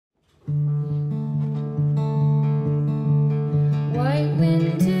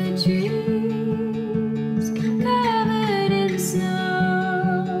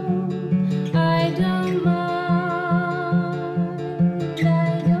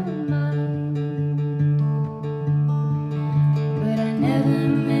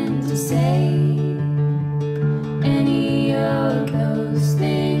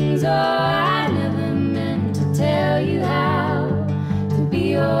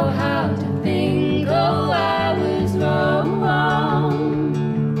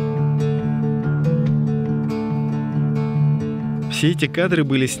Все эти кадры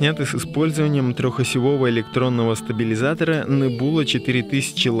были сняты с использованием трехосевого электронного стабилизатора Nebula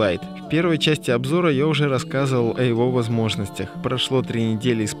 4000 Lite. В первой части обзора я уже рассказывал о его возможностях. Прошло 3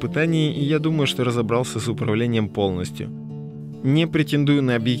 недели испытаний, и я думаю, что разобрался с управлением полностью. Не претендую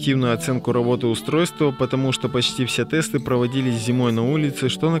на объективную оценку работы устройства, потому что почти все тесты проводились зимой на улице,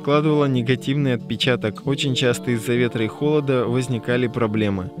 что накладывало негативный отпечаток. Очень часто из-за ветра и холода возникали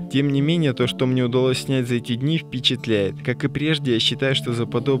проблемы. Тем не менее, то, что мне удалось снять за эти дни, впечатляет. Как и прежде, я считаю, что за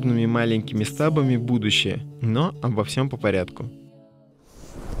подобными маленькими стабами будущее. Но обо всем по порядку.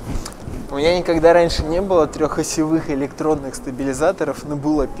 У меня никогда раньше не было трехосевых электронных стабилизаторов,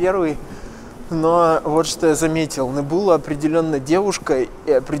 Nebula первый. Но вот что я заметил, Nebula определенно девушка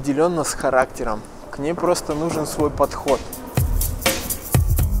и определенно с характером. К ней просто нужен свой подход.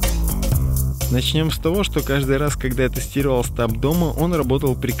 Начнем с того, что каждый раз, когда я тестировал стаб дома, он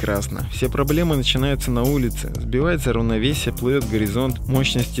работал прекрасно. Все проблемы начинаются на улице. Сбивается равновесие, плывет горизонт,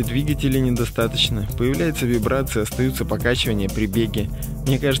 мощности двигателя недостаточно, появляется вибрация, остаются покачивания при беге.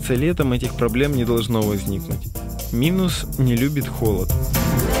 Мне кажется, летом этих проблем не должно возникнуть. Минус – не любит холод.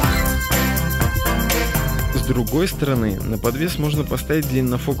 С другой стороны, на подвес можно поставить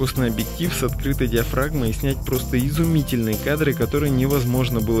длиннофокусный объектив с открытой диафрагмой и снять просто изумительные кадры, которые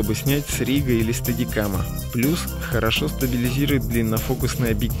невозможно было бы снять с рига или стадикама. Плюс хорошо стабилизирует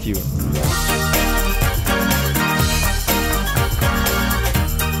длиннофокусные объективы.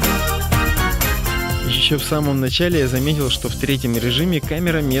 Еще в самом начале я заметил, что в третьем режиме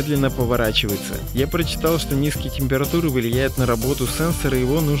камера медленно поворачивается. Я прочитал, что низкие температуры влияют на работу сенсора, и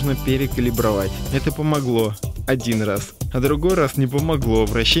его нужно перекалибровать. Это помогло. Один раз. А другой раз не помогло,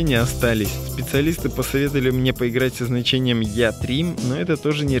 вращения остались. Специалисты посоветовали мне поиграть со значением Я-Trim, но это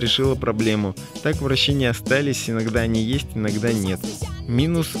тоже не решило проблему. Так вращения остались, иногда они есть, иногда нет.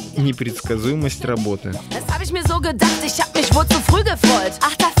 Минус – непредсказуемость работы.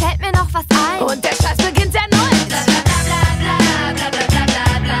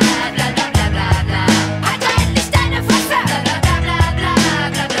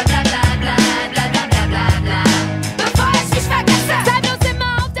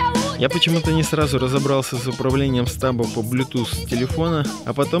 Я почему-то не сразу разобрался с управлением стаба по Bluetooth с телефона,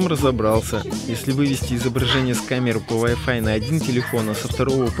 а потом разобрался. Если вывести изображение с камеры по Wi-Fi на один телефон, а со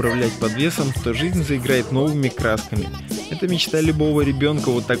второго управлять подвесом, то жизнь заиграет новыми красками. Это мечта любого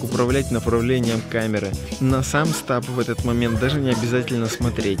ребенка вот так управлять направлением камеры. На сам стаб в этот момент даже не обязательно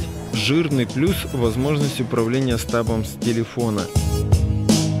смотреть. Жирный плюс – возможность управления стабом с телефона.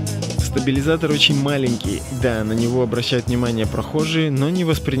 Стабилизатор очень маленький, да, на него обращают внимание прохожие, но не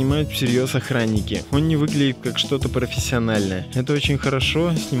воспринимают всерьез охранники. Он не выглядит как что-то профессиональное. Это очень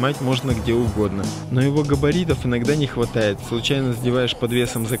хорошо, снимать можно где угодно. Но его габаритов иногда не хватает. Случайно задеваешь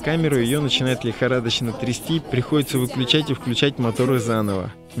подвесом за камеру, ее начинает лихорадочно трясти, приходится выключать и включать моторы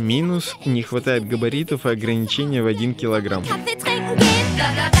заново. Минус – не хватает габаритов и ограничения в 1 килограмм.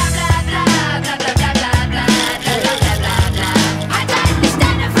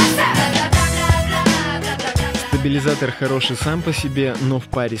 Стабилизатор хороший сам по себе, но в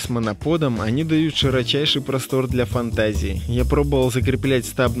паре с моноподом они дают широчайший простор для фантазии. Я пробовал закреплять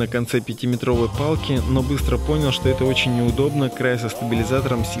стаб на конце 5-метровой палки, но быстро понял, что это очень неудобно, край со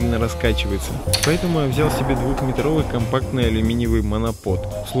стабилизатором сильно раскачивается. Поэтому я взял себе 2-метровый компактный алюминиевый монопод.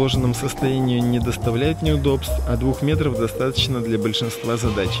 В сложенном состоянии не доставляет неудобств, а 2 метров достаточно для большинства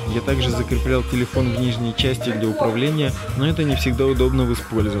задач. Я также закреплял телефон в нижней части для управления, но это не всегда удобно в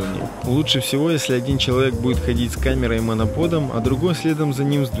использовании. Лучше всего, если один человек будет ходить с камерой и моноподом, а другой следом за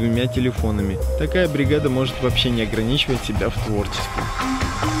ним с 2 телефонами. Такая бригада может вообще не ограничивать себя в творчестве.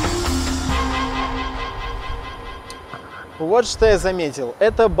 Вот что я заметил.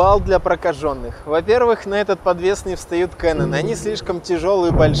 Это балл для прокаженных. Во-первых, на этот подвес не встают Canon, они слишком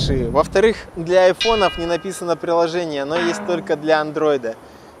тяжелые и большие. Во-вторых, для айфонов не написано приложение, оно есть только для андроида.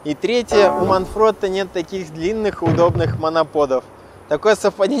 И третье, у Manfrotto нет таких длинных и удобных моноподов. Такое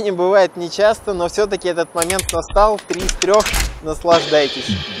совпадение бывает нечасто, но все-таки этот момент настал. 3 из 3.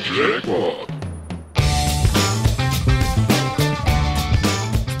 Наслаждайтесь.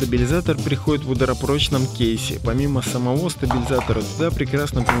 Стабилизатор приходит в ударопрочном кейсе. Помимо самого стабилизатора туда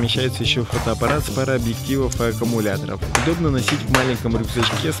прекрасно помещается еще фотоаппарат с парой объективов и аккумуляторов. Удобно носить в маленьком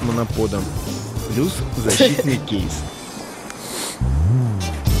рюкзачке с моноподом. Плюс защитный кейс.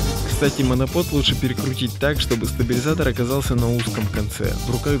 Кстати, монопод лучше перекрутить так, чтобы стабилизатор оказался на узком конце.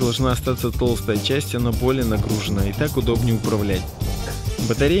 В руках должна остаться толстая часть, она более нагружена, и так удобнее управлять.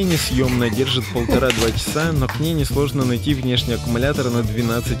 Батарея несъемная, держит 1,5-2 часа, но к ней несложно найти внешний аккумулятор на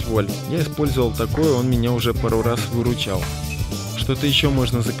 12 вольт. Я использовал такой, он меня уже пару раз выручал. Что-то еще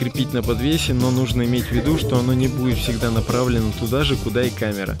можно закрепить на подвесе, но нужно иметь в виду, что оно не будет всегда направлено туда же, куда и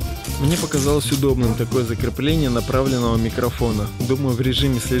камера. Мне показалось удобным такое закрепление направленного микрофона. Думаю, в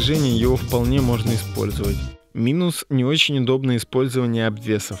режиме слежения его вполне можно использовать. Минус – не очень удобное использование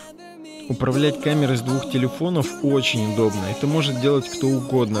обвесов. Управлять камерой с двух телефонов очень удобно, это может делать кто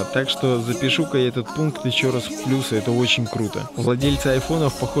угодно, так что запишу-ка я этот пункт еще раз в плюсы, это очень круто. Владельцы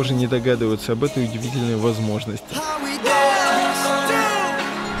айфонов, похоже, не догадываются об этой удивительной возможности.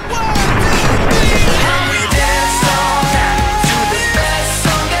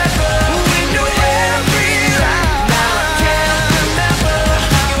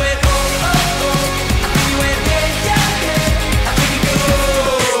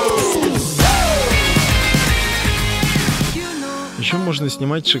 Еще можно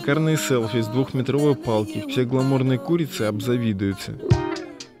снимать шикарные селфи с 2-метровой палки, все гламурные курицы обзавидуются.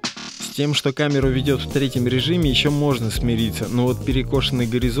 С тем, что камеру ведет в третьем режиме, еще можно смириться, но вот перекошенный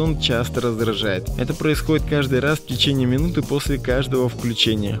горизонт часто раздражает. Это происходит каждый раз в течение минуты после каждого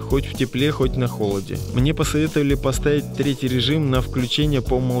включения, хоть в тепле, хоть на холоде. Мне посоветовали поставить третий режим на включение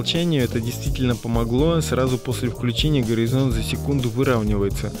по умолчанию, это действительно помогло, сразу после включения горизонт за секунду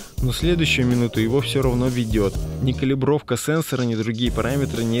выравнивается, но следующую минуту его все равно ведет. Ни калибровка сенсора, ни другие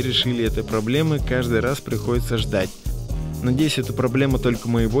параметры не решили этой проблемы, каждый раз приходится ждать. Надеюсь, это проблема только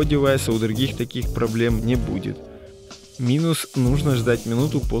моего девайса, у других таких проблем не будет. Минус – нужно ждать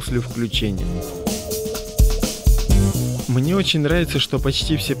минуту после включения. Мне очень нравится, что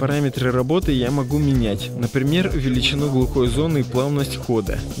почти все параметры работы я могу менять. Например, величину глухой зоны и плавность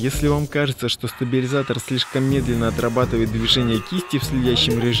хода. Если вам кажется, что стабилизатор слишком медленно отрабатывает движение кисти в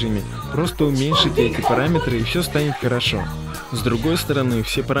следящем режиме, просто уменьшите эти параметры и все станет хорошо. С другой стороны,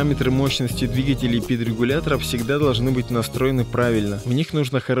 все параметры мощности двигателей и педрегуляторов всегда должны быть настроены правильно. В них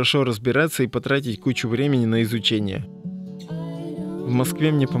нужно хорошо разбираться и потратить кучу времени на изучение. В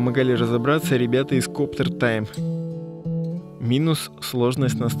Москве мне помогали разобраться ребята из Petr Sterlikov. Минус –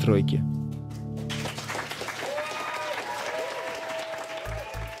 сложность настройки.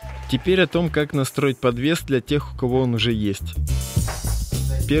 Теперь о том, как настроить подвес для тех, у кого он уже есть.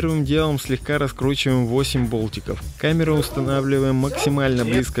 Первым делом слегка раскручиваем 8 болтиков. Камеру устанавливаем максимально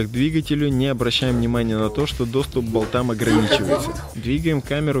близко к двигателю, не обращаем внимания на то, что доступ к болтам ограничивается. Двигаем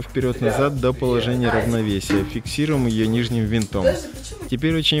камеру вперед-назад до положения равновесия, фиксируем ее нижним винтом.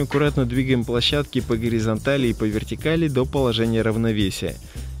 Теперь очень аккуратно двигаем площадки по горизонтали и по вертикали до положения равновесия.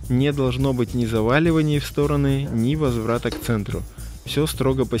 Не должно быть ни заваливаний в стороны, ни возврата к центру. Все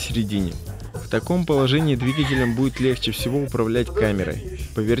строго посередине. В таком положении двигателем будет легче всего управлять камерой.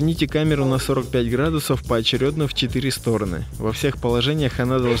 Поверните камеру на 45 градусов поочередно в 4 стороны. Во всех положениях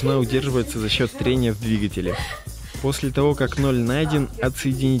она должна удерживаться за счет трения в двигателе. После того, как 0 найден,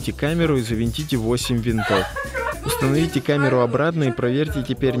 отсоедините камеру и завинтите 8 винтов. Установите камеру обратно и проверьте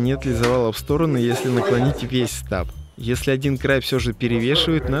теперь, нет ли завала в стороны, если наклоните весь стаб. Если один край все же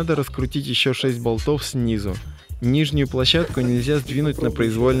перевешивает, надо раскрутить еще 6 болтов снизу. Нижнюю площадку нельзя сдвинуть на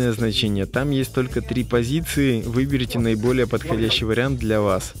произвольное значение, там есть только 3 позиции, выберите наиболее подходящий вариант для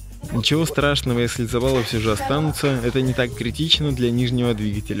вас. Ничего страшного, если завалы все же останутся, это не так критично для нижнего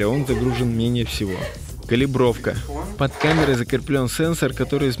двигателя, он загружен менее всего. Калибровка. Под камерой закреплен сенсор,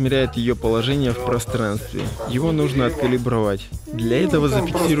 который измеряет ее положение в пространстве. Его нужно откалибровать. Для этого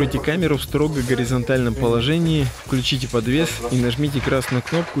зафиксируйте камеру в строго горизонтальном положении, включите подвес и нажмите красную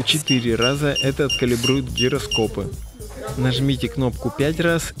кнопку 4 раза, это откалибрует гироскопы. Нажмите кнопку 5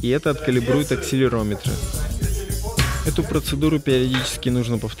 раз, и это откалибрует акселерометры. Эту процедуру периодически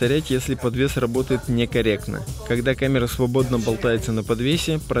нужно повторять, если подвес работает некорректно. Когда камера свободно болтается на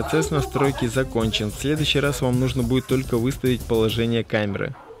подвесе, процесс настройки закончен. В следующий раз вам нужно будет только выставить положение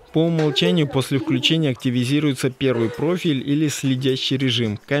камеры. По умолчанию после включения активизируется первый профиль или следящий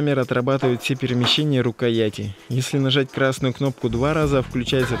режим. Камера отрабатывает все перемещения рукояти. Если нажать красную кнопку 2 раза,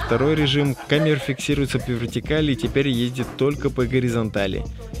 включается второй режим, камера фиксируется по вертикали и теперь ездит только по горизонтали.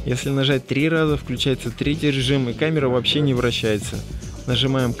 Если нажать 3 раза, включается третий режим и камера вообще не вращается.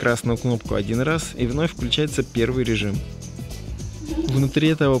 Нажимаем красную кнопку 1 раз и вновь включается первый режим. Внутри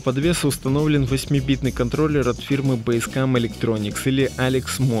этого подвеса установлен 8-битный контроллер от фирмы Basecamp Electronics или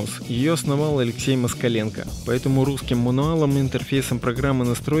Alex Moss. Ее основал Алексей Москаленко, поэтому русским мануалом и интерфейсом программы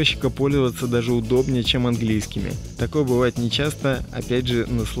настройщика пользоваться даже удобнее, чем английскими. Такое бывает нечасто, опять же,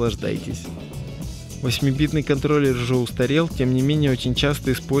 наслаждайтесь. 8-битный контроллер уже устарел, тем не менее очень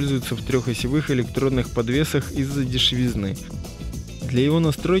часто используется в трехосевых электронных подвесах из-за дешевизны. Для его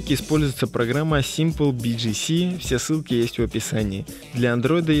настройки используется программа Simple BGC, все ссылки есть в описании. Для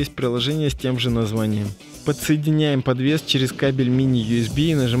Android есть приложение с тем же названием. Подсоединяем подвес через кабель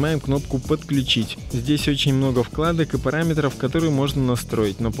мини-USB и нажимаем кнопку «Подключить». Здесь очень много вкладок и параметров, которые можно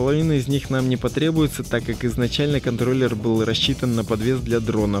настроить, но половина из них нам не потребуется, так как изначально контроллер был рассчитан на подвес для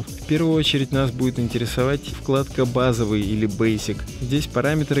дронов. В первую очередь нас будет интересовать вкладка «Базовый» или «Basic». Здесь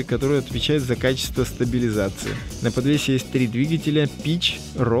параметры, которые отвечают за качество стабилизации. На подвесе есть 3 двигателя – Pitch,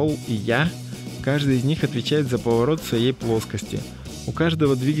 Roll и Yaw. Каждый из них отвечает за поворот своей плоскости. У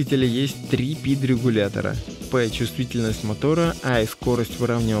каждого двигателя есть 3 PID-регулятора. P – чувствительность мотора, I – скорость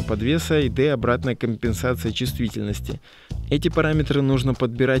выравнивания подвеса и D – обратная компенсация чувствительности. Эти параметры нужно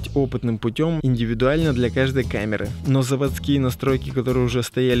подбирать опытным путем индивидуально для каждой камеры. Но заводские настройки, которые уже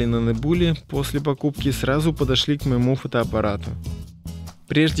стояли на Nebula, после покупки сразу подошли к моему фотоаппарату.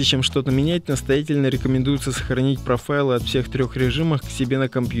 Прежде чем что-то менять, настоятельно рекомендуется сохранить профайлы от всех 3 режимов к себе на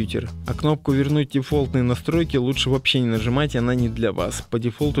компьютер. А кнопку «Вернуть дефолтные настройки» лучше вообще не нажимать, она не для вас. По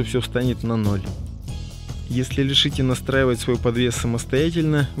дефолту все встанет на 0. Если решите настраивать свой подвес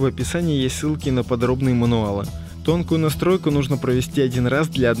самостоятельно, в описании есть ссылки на подробные мануалы. Тонкую настройку нужно провести один раз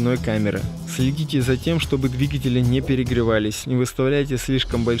для одной камеры. Следите за тем, чтобы двигатели не перегревались. Не выставляйте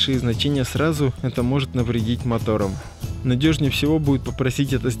слишком большие значения сразу, это может навредить моторам. Надежнее всего будет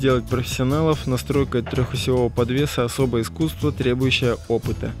попросить это сделать профессионалов. Настройка трехосевого подвеса – особое искусство, требующее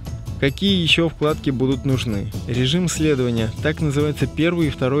опыта. Какие еще вкладки будут нужны? Режим следования. Так называется первый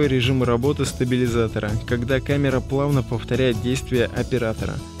и второй режимы работы стабилизатора, когда камера плавно повторяет действия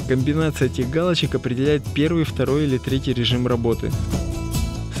оператора. Комбинация этих галочек определяет первый, второй или третий режим работы.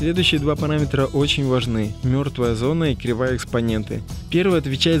 Следующие 2 параметра очень важны – мертвая зона и кривая экспоненты. Первый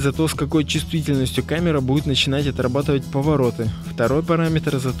отвечает за то, с какой чувствительностью камера будет начинать отрабатывать повороты. Второй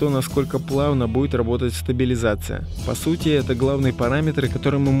параметр за то, насколько плавно будет работать стабилизация. По сути, это главные параметры,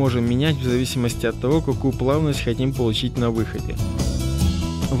 которые мы можем менять в зависимости от того, какую плавность хотим получить на выходе.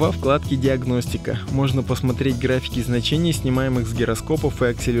 Во вкладке «Диагностика» можно посмотреть графики значений, снимаемых с гироскопов и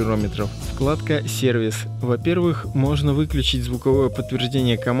акселерометров. Вкладка «Сервис». Во-первых, можно выключить звуковое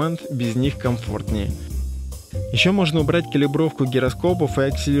подтверждение команд, без них комфортнее. Еще можно убрать калибровку гироскопов и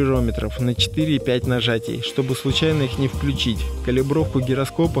акселерометров на 4 и 5 нажатий, чтобы случайно их не включить. Калибровку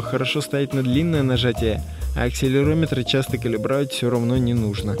гироскопа хорошо ставить на длинное нажатие, а акселерометры часто калибровать все равно не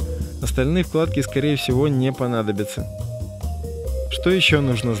нужно. Остальные вкладки, скорее всего, не понадобятся. Что еще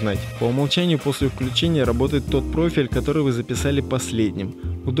нужно знать? По умолчанию после включения работает тот профиль, который вы записали последним.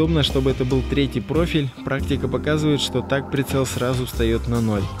 Удобно, чтобы это был 3-й профиль, практика показывает, что так прицел сразу встает на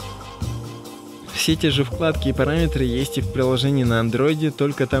 0. Все те же вкладки и параметры есть и в приложении на Android,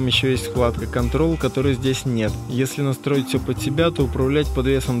 только там еще есть вкладка Control, которой здесь нет. Если настроить все под себя, то управлять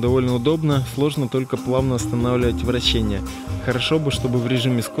подвесом довольно удобно, сложно только плавно останавливать вращение. Хорошо бы, чтобы в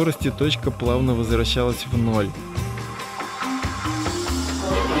режиме скорости точка плавно возвращалась в 0.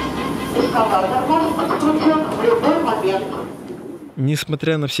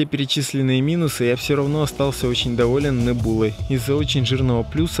 Несмотря на все перечисленные минусы, я все равно остался очень доволен Nebulой. Из-за очень жирного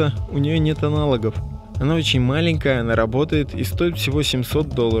плюса у нее нет аналогов. Она очень маленькая, она работает и стоит всего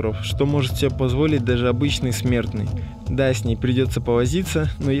 $700, что может себе позволить даже обычный смертный. Да, с ней придется повозиться,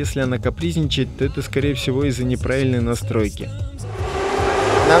 но если она капризничает, то это скорее всего из-за неправильной настройки.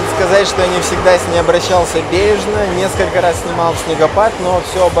 Надо сказать, что я не всегда с ней обращался бережно, несколько раз снимал снегопад, но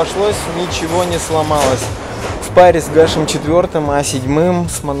все обошлось, ничего не сломалось. В паре с Гашем 4, А7,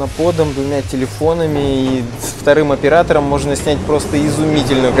 с моноподом, 2 телефонами и с 2-м оператором можно снять просто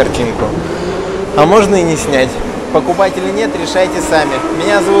изумительную картинку. А можно и не снять. Покупать или нет, решайте сами.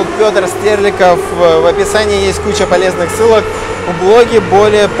 Меня зовут Петр Стерликов, в описании есть куча полезных ссылок, в блоге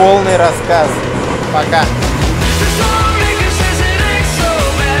более полный рассказ. Пока!